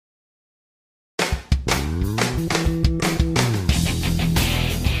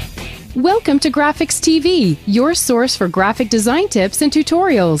Welcome to Graphics TV, your source for graphic design tips and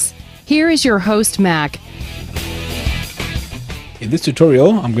tutorials. Here is your host, Mac. In this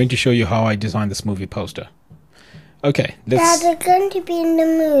tutorial, I'm going to show you how I designed this movie poster. Okay, Dad, they're going to be in the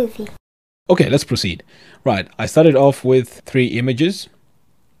movie. Okay, let's proceed. Right, I started off with 3 images.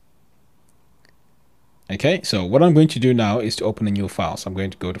 Okay, so what I'm going to do now is to open a new file. So I'm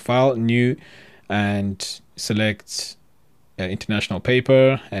going to go to File, New, and select International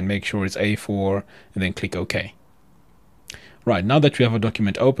Paper, and make sure it's A4, and then click OK. Right, now that we have a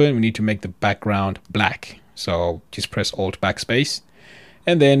document open, we need to make the background black. So just press Alt Backspace,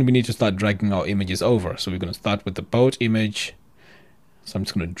 and then we need to start dragging our images over. So we're going to start with the boat image. So I'm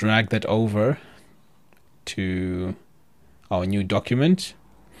just going to drag that over to our new document.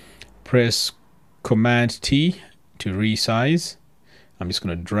 Press Command T to resize. I'm just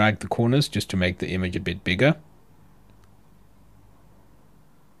going to drag the corners just to make the image a bit bigger.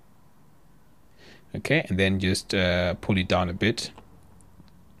 Okay, and then just pull it down a bit.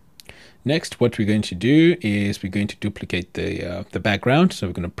 Next, what we're going to do is we're going to duplicate the background. So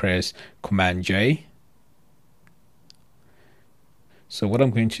we're going to press Command J. So what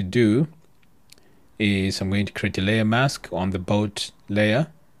I'm going to do is I'm going to create a layer mask on the boat layer,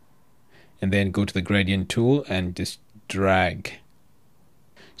 and then go to the gradient tool and just drag.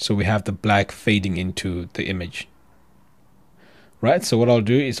 So we have the black fading into the image. Right, so what I'll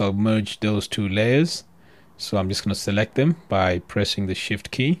do is I'll merge those 2 layers. So I'm just going to select them by pressing the Shift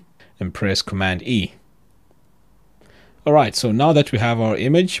key and press Command E. Alright, so now that we have our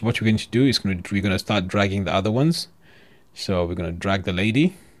image, what we're going to do is we're going to start dragging the other ones. So we're going to drag the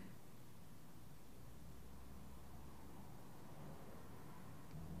lady.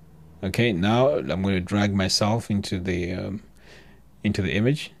 Okay, now I'm going to drag myself into the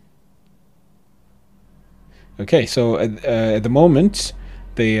image. Okay, so at the moment,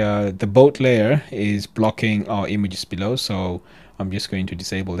 the boat layer is blocking our images below. So I'm just going to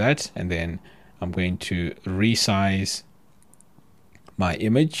disable that, and then I'm going to resize my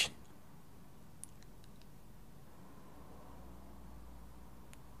image.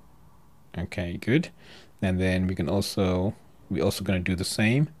 Okay, good. And then we're also going to do the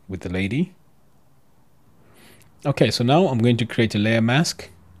same with the lady. Okay, so now I'm going to create a layer mask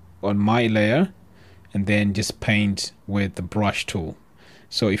on my layer, and then just paint with the brush tool.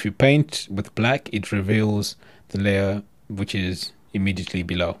 So if you paint with black, it reveals the layer which is immediately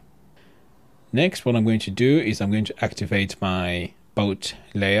below. Next, what I'm going to do is I'm going to activate my boat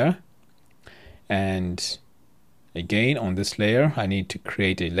layer, and again on this layer I need to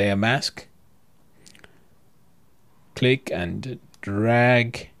create a layer mask. Click and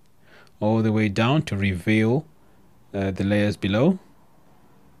drag all the way down to reveal the layers below.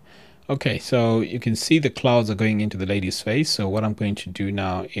 Okay, so you can see the clouds are going into the lady's face. So what I'm going to do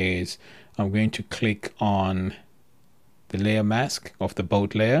now is I'm going to click on the layer mask of the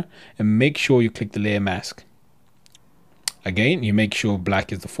boat layer, and make sure you click the layer mask. Again, you make sure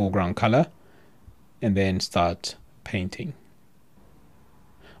black is the foreground color, and then start painting.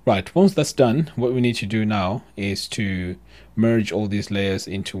 Right, once that's done, what we need to do now is to merge all these layers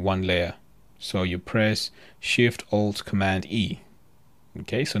into one layer. So you press Shift Alt Command E.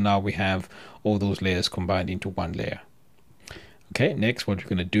 Okay, so now we have all those layers combined into one layer. Okay, next what we're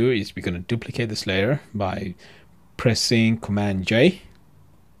going to do is we're going to duplicate this layer by pressing Command J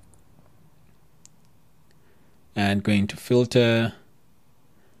and going to filter,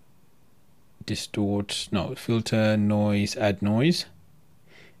 filter, noise, add noise,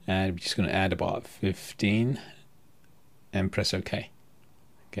 and we're just going to add about 15 and press OK.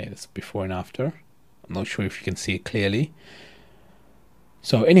 Okay, that's before and after. I'm not sure if you can see it clearly.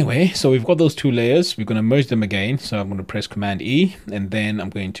 So anyway, so we've got those 2 layers. We're going to merge them again. So I'm going to press Command E, and then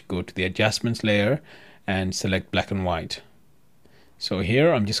I'm going to go to the adjustments layer and select black and white. So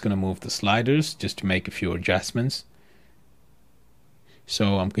here I'm just going to move the sliders just to make a few adjustments.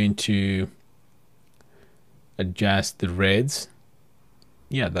 So I'm going to adjust the reds.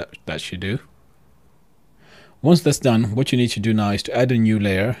 Yeah, that should do. Once that's done, what you need to do now is to add a new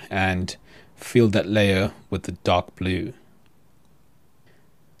layer and fill that layer with the dark blue.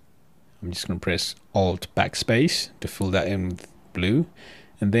 I'm just going to press Alt Backspace to fill that in with blue,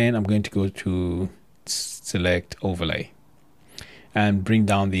 and then I'm going to go to select Overlay and bring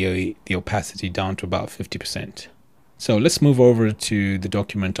down the opacity down to about 50%. So let's move over to the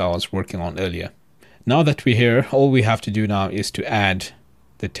document I was working on earlier. Now that we're here, all we have to do now is to add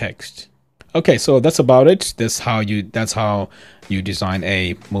the text. Okay, so that's about it. That's how you design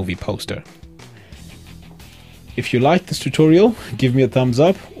a movie poster. If you like this tutorial, give me a thumbs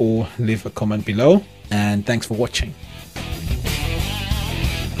up or leave a comment below. And thanks for watching.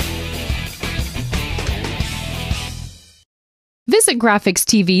 Visit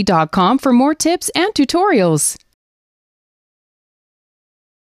graphicstv.com for more tips and tutorials.